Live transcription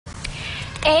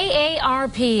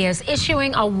AARP is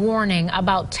issuing a warning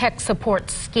about tech support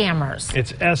scammers.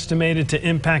 It's estimated to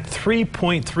impact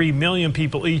 3.3 million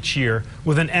people each year,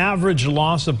 with an average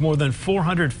loss of more than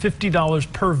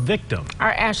 $450 per victim.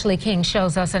 Our Ashley King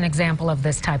shows us an example of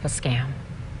this type of scam.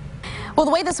 Well,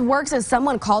 the way this works is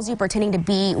someone calls you pretending to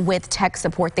be with tech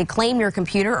support. They claim your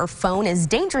computer or phone is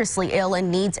dangerously ill and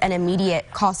needs an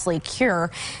immediate costly cure.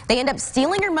 They end up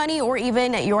stealing your money or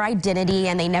even your identity,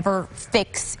 and they never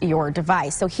fix your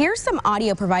device. So here's some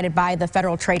audio provided by the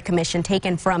Federal Trade Commission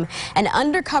taken from an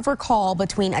undercover call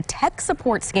between a tech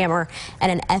support scammer and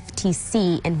an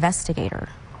FTC investigator.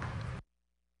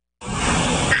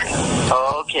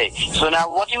 Okay, so now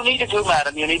what you need to do,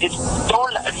 madam, you need to scroll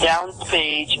down the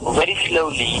page very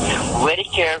slowly, very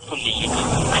carefully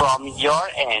from your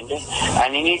end,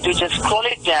 and you need to just scroll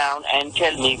it down and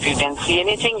tell me if you can see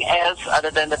anything else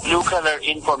other than the blue color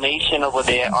information over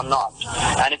there or not.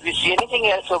 And if you see anything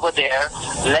else over there,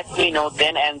 let me know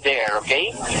then and there,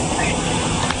 okay?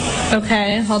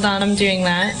 Okay, hold on, I'm doing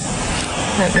that.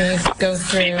 Let me go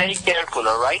through. Be very careful,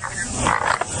 all right?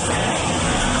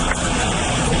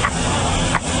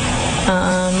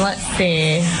 Let's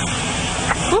see.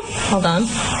 Oop, hold on.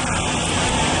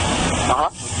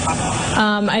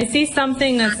 I see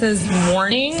something that says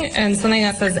warning and something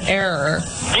that says error.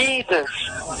 Jesus,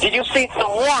 did you see the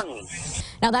warning?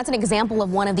 Now, that's an example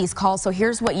of one of these calls, so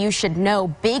here's what you should know.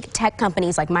 Big tech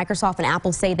companies like Microsoft and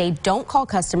Apple say they don't call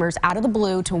customers out of the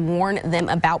blue to warn them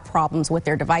about problems with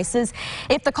their devices.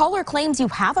 If the caller claims you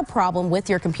have a problem with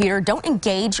your computer, don't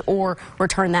engage or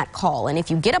return that call. And if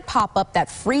you get a pop-up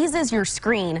that freezes your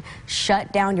screen,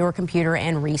 shut down your computer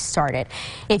and restart it.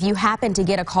 If you happen to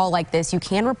get a call like this, you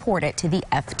can report it to the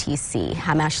FTC.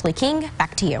 I'm Ashley King.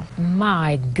 Back to you.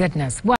 My goodness.